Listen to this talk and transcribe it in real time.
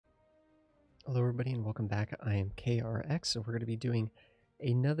Hello everybody and welcome back. I am KRX and we're going to be doing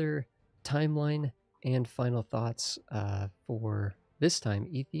another timeline and final thoughts for this time.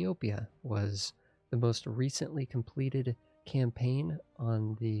 Ethiopia was the most recently completed campaign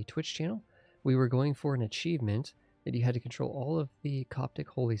on the Twitch channel. We were going for an achievement that you had to control all of the Coptic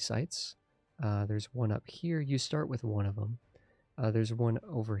holy sites. There's one up here. You start with one of them. There's one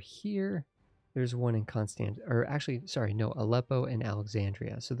over here. There's one in Aleppo and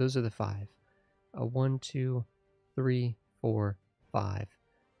Alexandria. So those are the five. 1, 2, 3, 4, 5.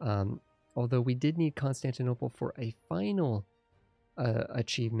 Although we did need Constantinople for a final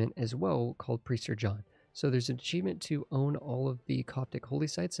achievement as well called Prester John. So there's an achievement to own all of the Coptic holy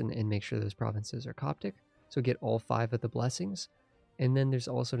sites and make sure those provinces are Coptic. So get all 5 of the blessings. And then there's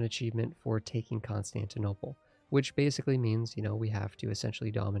also an achievement for taking Constantinople, which basically means, you know, we have to essentially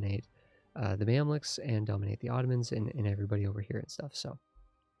dominate the Mamluks and dominate the Ottomans and everybody over here and stuff. So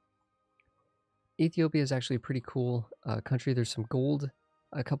Ethiopia is actually a pretty cool country. There's some gold,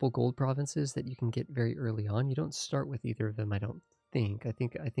 a couple gold provinces that you can get very early on. You don't start with either of them, I don't think. I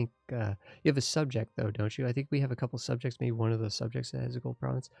think you have a subject though, don't you? I think we have a couple subjects, maybe one of those subjects that has a gold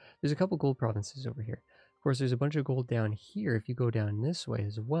province. There's a couple gold provinces over here. Of course, there's a bunch of gold down here if you go down this way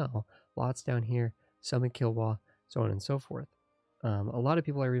as well. Lots down here, some in Kilwa, so on and so forth. A lot of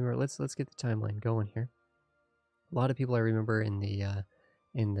people I remember, let's get the timeline going here. A lot of people I remember in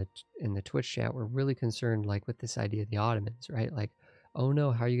the Twitch chat were really concerned, like, with this idea of the Ottomans, right? Like, oh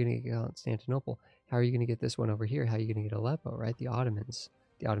no, how are you going to get Constantinople? How are you going to get this one over here? How are you going to get Aleppo, right? The Ottomans.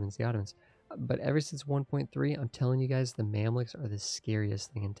 But ever since 1.3, I'm telling you guys, the Mamluks are the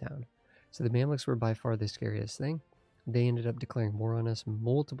scariest thing in town. So the Mamluks were by far the scariest thing. They ended up declaring war on us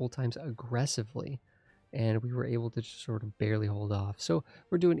multiple times aggressively, and we were able to just sort of barely hold off. So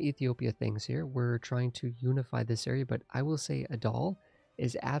we're doing Ethiopia things here. We're trying to unify this area, but I will say Adal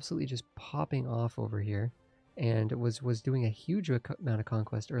is absolutely just popping off over here and was doing a huge amount of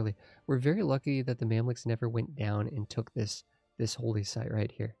conquest early. We're very lucky that the Mamluks never went down and took this holy site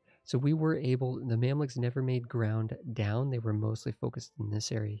right here. So we were able, the Mamluks never made ground down. They were mostly focused in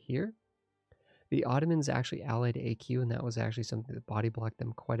this area here. The Ottomans actually allied AQ, and that was actually something that body blocked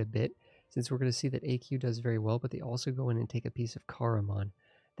them quite a bit, since we're going to see that AQ does very well, but they also go in and take a piece of Karaman.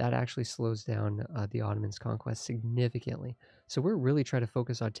 That actually slows down the Ottomans' conquest significantly. So we're really trying to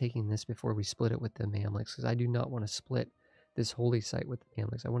focus on taking this before we split it with the Mamluks, because I do not want to split this holy site with the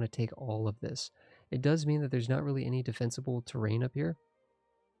Mamluks. I want to take all of this. It does mean that there's not really any defensible terrain up here.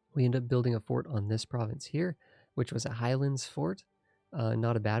 We end up building a fort on this province here, which was a Highlands fort.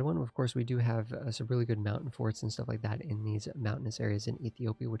 Not a bad one. Of course, we do have some really good mountain forts and stuff like that in these mountainous areas in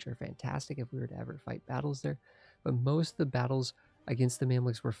Ethiopia, which are fantastic if we were to ever fight battles there. But most of the battles against the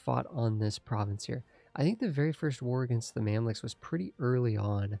Mamluks were fought on this province here. I think the very first war against the Mamluks was pretty early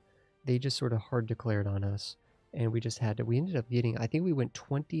on. They just sort of hard declared on us, and we ended up getting, I think we went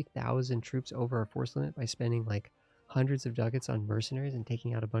 20,000 troops over our force limit by spending like hundreds of ducats on mercenaries and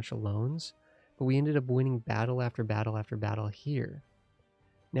taking out a bunch of loans. But we ended up winning battle after battle after battle here.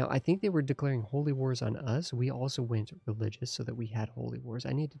 Now, I think they were declaring holy wars on us. We also went religious so that we had holy wars.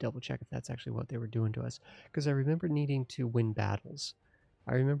 I need to double check if that's actually what they were doing to us, because I remember needing to win battles.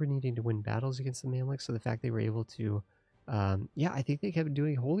 I remember needing to win battles against the Mamluks, so the fact they were able to, yeah, I think they kept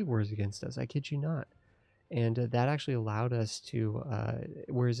doing holy wars against us. I kid you not. And that actually allowed us to,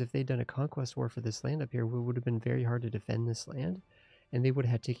 whereas if they'd done a conquest war for this land up here, it would have been very hard to defend this land, and they would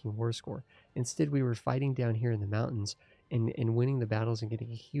have had taking war score. Instead, we were fighting down here in the mountains, and winning the battles and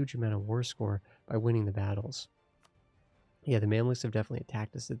getting a huge amount of war score by winning the battles. Yeah, the Mamluks have definitely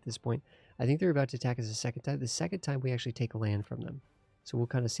attacked us at this point. I think they're about to attack us a second time. The second time we actually take land from them. So we'll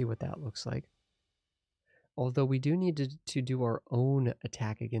kind of see what that looks like. Although we do need to do our own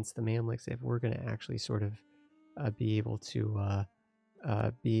attack against the Mamluks if we're going to actually sort of be able to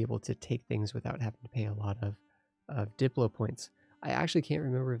take things without having to pay a lot of Diplo points. I actually can't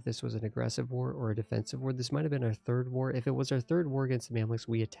remember if this was an aggressive war or a defensive war. This might have been our third war. If it was our third war against the Mamluks,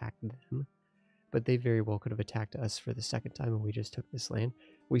 we attacked them. But they very well could have attacked us for the second time, and we just took this land.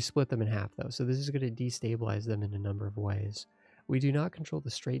 We split them in half, though, so this is going to destabilize them in a number of ways. We do not control the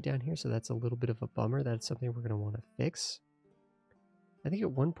strait down here, so that's a little bit of a bummer. That's something we're going to want to fix. I think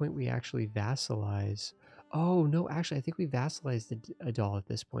at one point we actually vassalize. Oh, no, actually, I think we vassalized Adal at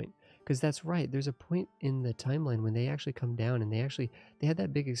this point. Because that's right, there's a point in the timeline when they actually come down, and they had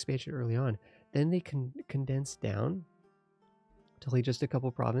that big expansion early on. Then they condense down to like just a couple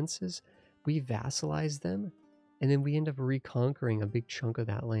provinces. We vassalize them, and then we end up reconquering a big chunk of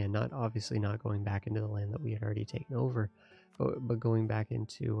that land. Obviously not going back into the land that we had already taken over, but going back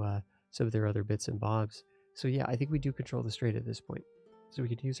into some of their other bits and bobs. So yeah, I think we do control the strait at this point. So we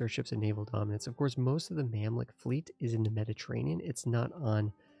could use our ships in naval dominance. Of course, most of the Mamluk fleet is in the Mediterranean. It's not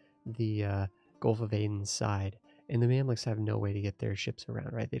on the Gulf of Aden's side. And the Mamluks have no way to get their ships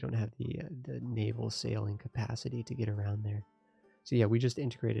around, right? They don't have the naval sailing capacity to get around there. So yeah, we just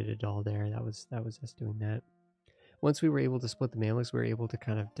integrated it all there. That was us doing that. Once we were able to split the Mamluks, we were able to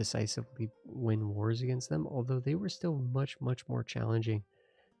kind of decisively win wars against them, although they were still much more challenging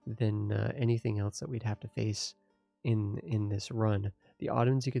than anything else that we'd have to face in this run. The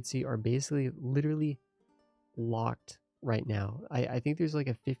Ottomans, you could see, are basically literally locked right now. I think there's like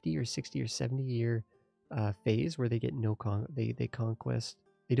a 50 or 60 or 70 year phase where they get no they conquest.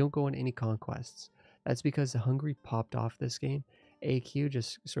 They don't go on any conquests. That's because Hungary popped off this game. AQ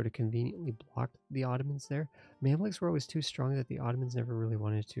just sort of conveniently blocked the Ottomans there. Mamluks were always too strong that the Ottomans never really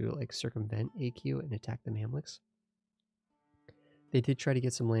wanted to like circumvent AQ and attack the Mamluks. They did try to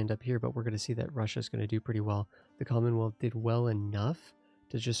get some land up here, but we're going to see that Russia's going to do pretty well. The Commonwealth did well enough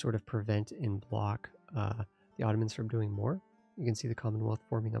to just sort of prevent and block the Ottomans from doing more. You can see the Commonwealth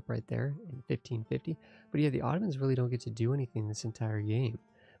forming up right there in 1550. But yeah, the Ottomans really don't get to do anything this entire game.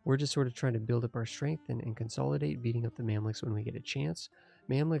 We're just sort of trying to build up our strength and consolidate, beating up the Mamluks when we get a chance.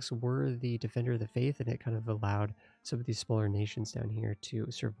 Mamluks were the defender of the faith, and it kind of allowed some of these smaller nations down here to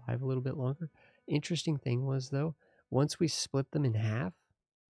survive a little bit longer. Interesting thing was, though, once we split them in half,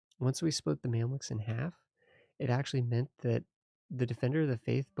 once we split the Mamluks in half, it actually meant that the Defender of the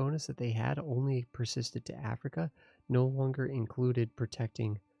Faith bonus that they had only persisted to Africa, no longer included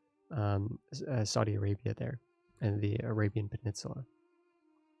protecting Saudi Arabia there and the Arabian Peninsula.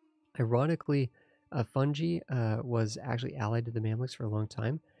 Ironically, Fungi was actually allied to the Mamluks for a long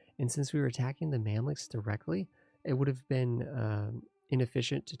time, and since we were attacking the Mamluks directly, it would have been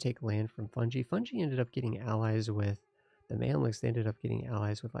inefficient to take land from Fungi. Fungi ended up getting allies with the Mamluks. They ended up getting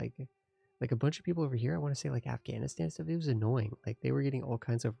allies with like a bunch of people over here. I want to say like Afghanistan stuff. It was annoying. Like they were getting all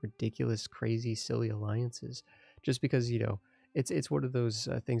kinds of ridiculous, crazy, silly alliances, just because, you know, it's one of those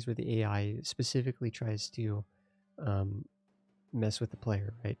things where the AI specifically tries to mess with the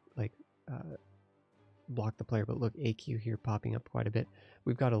player, right? Like block the player. But look, AQ here popping up quite a bit.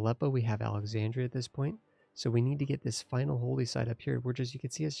 We've got Aleppo. We have Alexandria at this point. So we need to get this final holy site up here. We're just, you can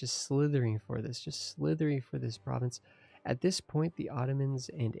see us just slithering for this, province. At this point, the Ottomans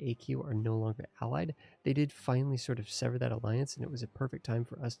and AQ are no longer allied. They did finally sort of sever that alliance, and it was a perfect time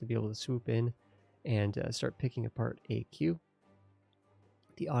for us to be able to swoop in and start picking apart AQ.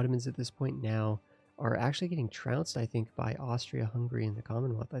 The Ottomans at this point now are actually getting trounced, I think, by Austria, Hungary, and the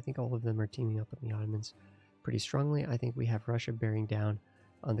Commonwealth. I think all of them are teaming up with the Ottomans pretty strongly. I think we have Russia bearing down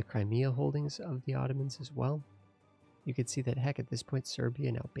on the Crimea holdings of the Ottomans as well. You can see that, heck, at this point, Serbia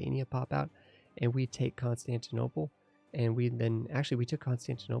and Albania pop out, and we take Constantinople. And we then, actually, we took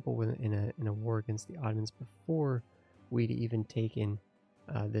Constantinople in a war against the Ottomans before we'd even taken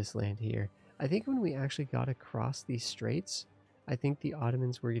this land here. I think when we actually got across these straits, I think the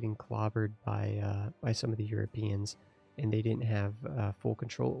Ottomans were getting clobbered by some of the Europeans, and they didn't have full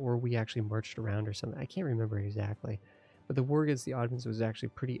control, or we actually marched around or something. I can't remember exactly. But the war against the Ottomans was actually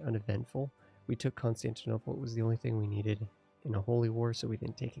pretty uneventful. We took Constantinople. It was the only thing we needed in a holy war, so we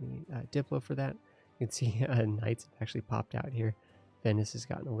didn't take any Diplo for that. You can see knights have actually popped out here. Venice has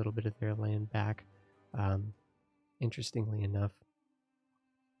gotten a little bit of their land back, interestingly enough.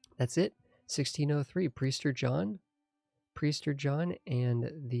 That's it. 1603, Prester John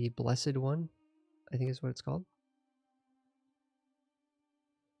and the Blessed One, I think is what it's called.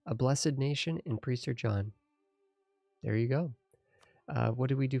 A Blessed Nation and Prester John. There you go. What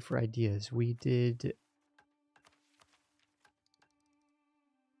did we do for ideas? We did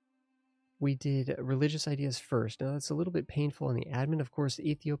religious ideas first. Now that's a little bit painful on the admin. Of course,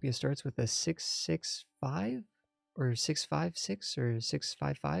 Ethiopia starts with a 665 or 656 or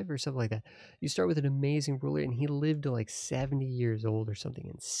 655 or something like that. You start with an amazing ruler, and he lived to like 70 years old or something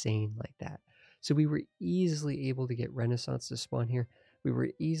insane like that. So we were easily able to get Renaissance to spawn here. We were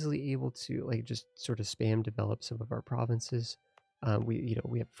easily able to like just sort of spam develop some of our provinces. We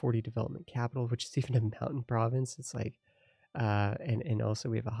have 40 development capital, which is even a mountain province. It's like and also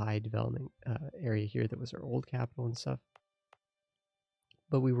we have a high development area here that was our old capital and stuff.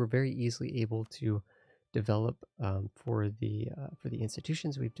 But we were very easily able to develop for the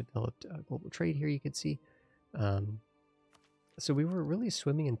institutions. We've developed global trade here, you could see. So we were really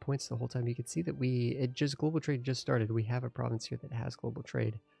swimming in points the whole time. You could see that global trade just started. We have a province here that has global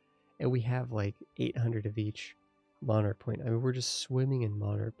trade, and we have like 800 of each monarch point. I mean, we're just swimming in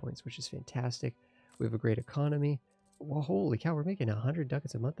monarch points, which is fantastic. We have a great economy. Well, holy cow, we're making 100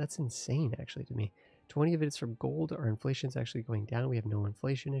 ducats a month. That's insane, actually, to me. 20 of it is from gold. Our inflation is actually going down. We have no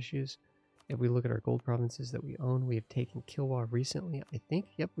inflation issues. If we look at our gold provinces that we own, we have taken Kilwa recently, I think.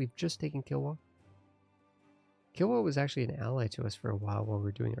 Yep, we've just taken Kilwa. Kilwa was actually an ally to us for a while we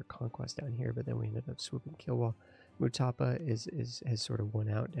were doing our conquest down here, but then we ended up swooping Kilwa. Mutapa has sort of won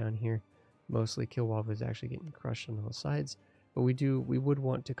out down here. Mostly Kilwa was actually getting crushed on all sides, but we would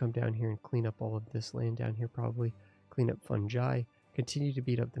want to come down here and clean up all of this land down here, probably clean up fungi, continue to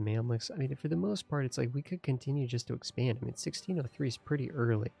beat up the Mamluks. I mean, for the most part, it's like we could continue just to expand. I mean, 1603 is pretty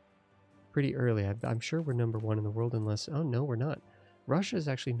early. Pretty early. I'm sure we're number 1 in the world unless... Oh, no, we're not. Russia is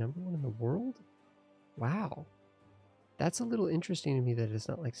actually number 1 in the world? Wow. That's a little interesting to me that it's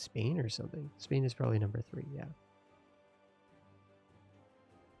not like Spain or something. Spain is probably number 3, yeah.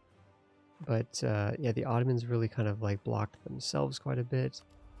 But, yeah, the Ottomans really kind of like blocked themselves quite a bit.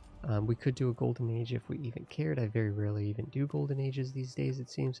 We could do a golden age if we even cared. I very rarely even do golden ages these days, it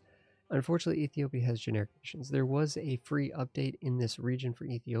seems. Unfortunately, Ethiopia has generic missions. There was a free update in this region for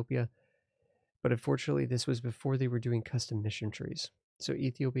Ethiopia, but unfortunately, this was before they were doing custom mission trees. So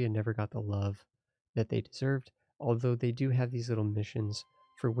Ethiopia never got the love that they deserved, although they do have these little missions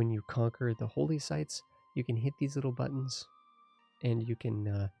for when you conquer the holy sites. You can hit these little buttons, and you can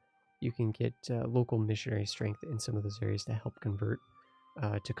get local missionary strength in some of those areas to help convert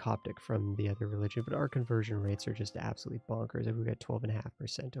to Coptic from the other religion. But our conversion rates are just absolutely bonkers. We've got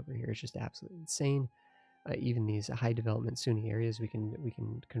 12.5% over here. It's just absolutely insane. Even these high development Sunni areas, we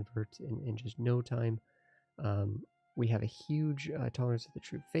can convert in just no time. We have a huge tolerance of the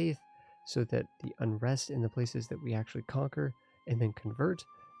true faith, so that the unrest in the places that we actually conquer and then convert,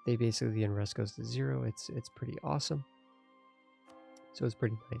 the unrest goes to 0. It's pretty awesome. So it's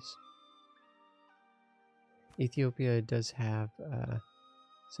pretty nice. Ethiopia does have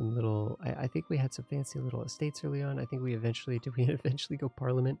some little... I think we had some fancy little estates early on. I think we eventually go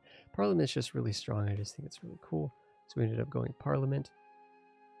Parliament. Parliament's just really strong. I just think it's really cool. So we ended up going Parliament.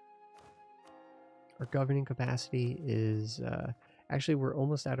 Our governing capacity is... actually, we're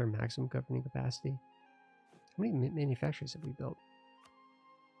almost at our maximum governing capacity. How many manufacturers have we built?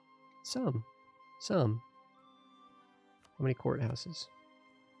 Some. How many courthouses?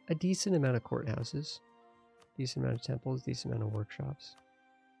 A decent amount of courthouses. Decent amount of temples, decent amount of workshops.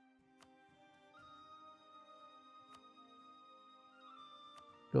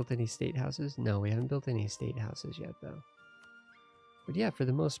 Built any state houses? No, we haven't built any state houses yet, though. But yeah, for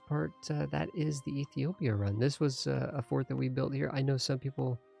the most part, that is the Ethiopia run. This was a fort that we built here. I know some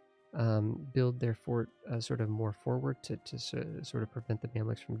people build their fort sort of more forward to sort of prevent the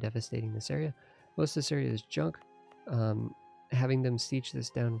Mamluks from devastating this area. Most of this area is junk. Having them siege this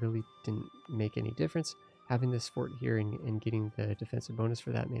down really didn't make any difference. Having this fort here and getting the defensive bonus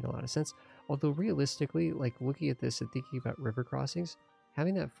for that made a lot of sense. Although realistically, like looking at this and thinking about river crossings,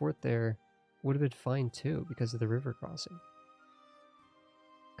 having that fort there would have been fine too because of the river crossing.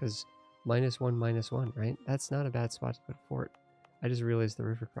 Because -1, right? That's not a bad spot to put a fort. I just realized the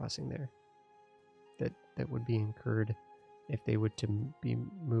river crossing there that would be incurred if they would to be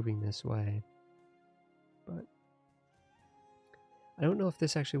moving this way. But I don't know if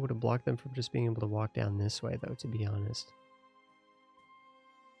this actually would have blocked them from just being able to walk down this way, though, to be honest.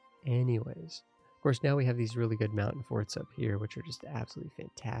 Anyways, of course, now we have these really good mountain forts up here, which are just absolutely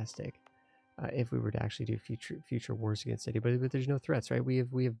fantastic. If we were to actually do future wars against anybody, but there's no threats, right?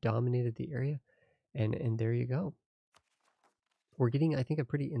 We have dominated the area, and there you go. We're getting, I think, a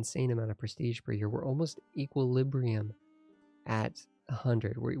pretty insane amount of prestige per year. We're almost equilibrium at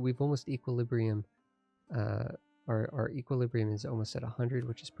 100. We've almost equilibrium. Our equilibrium is almost at 100,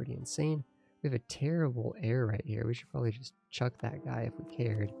 which is pretty insane. We have a terrible air right here. We should probably just chuck that guy if we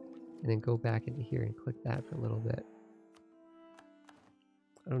cared, and then go back into here and click that for a little bit.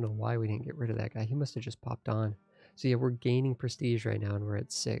 I don't know why we didn't get rid of that guy. He must have just popped on. So yeah, we're gaining prestige right now, and we're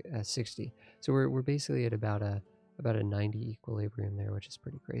at 60. So we're basically at about a 90 equilibrium there, which is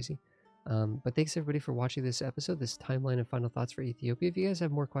pretty crazy. But thanks everybody for watching this episode, this timeline and final thoughts for Ethiopia. If you guys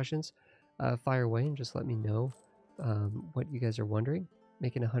have more questions, fire away and just let me know what you guys are wondering.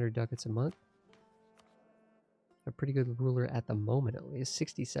 Making 100 ducats a month. A pretty good ruler at the moment, at least.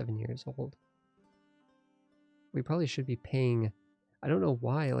 67 years old. We probably should be paying... I don't know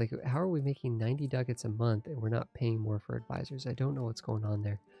why, like, how are we making 90 ducats a month and we're not paying more for advisors? I don't know what's going on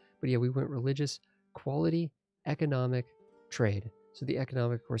there. But yeah, we went religious, quality, economic, trade. So the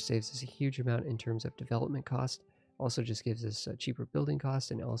economic, of course, saves us a huge amount in terms of development cost. Also just gives us a cheaper building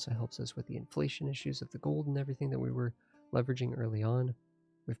cost, and also helps us with the inflation issues of the gold and everything that we were leveraging early on.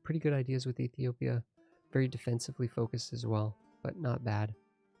 We have pretty good ideas with Ethiopia. Very defensively focused as well, but not bad.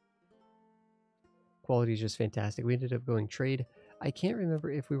 Quality is just fantastic. We ended up going trade. I can't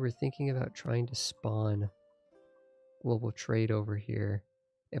remember if we were thinking about trying to spawn global trade over here.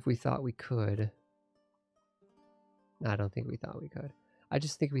 if we thought we could. No, I don't think we thought we could. I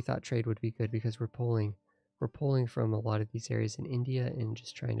just think we thought trade would be good because we're pulling from a lot of these areas in India and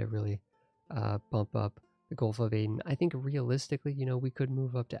just trying to really bump up the Gulf of Aden. I think realistically, you know, we could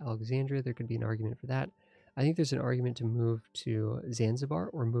move up to Alexandria. There could be an argument for that. I think there's an argument to move to Zanzibar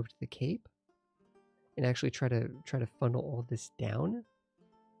or move to the Cape and actually try to funnel all this down.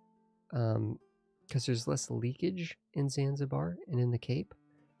 Because there's less leakage in Zanzibar and in the Cape,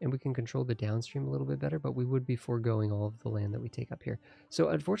 and we can control the downstream a little bit better, but we would be foregoing all of the land that we take up here. So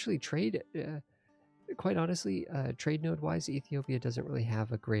unfortunately, trade, quite honestly, trade node-wise, Ethiopia doesn't really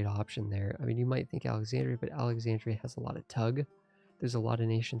have a great option there. I mean, you might think Alexandria, but Alexandria has a lot of tug. There's a lot of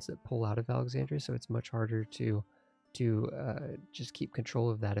nations that pull out of Alexandria, so it's much harder to just keep control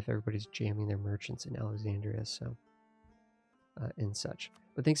of that if everybody's jamming their merchants in Alexandria, so and such.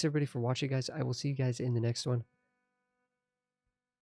 But thanks everybody for watching, guys. I will see you guys in the next one.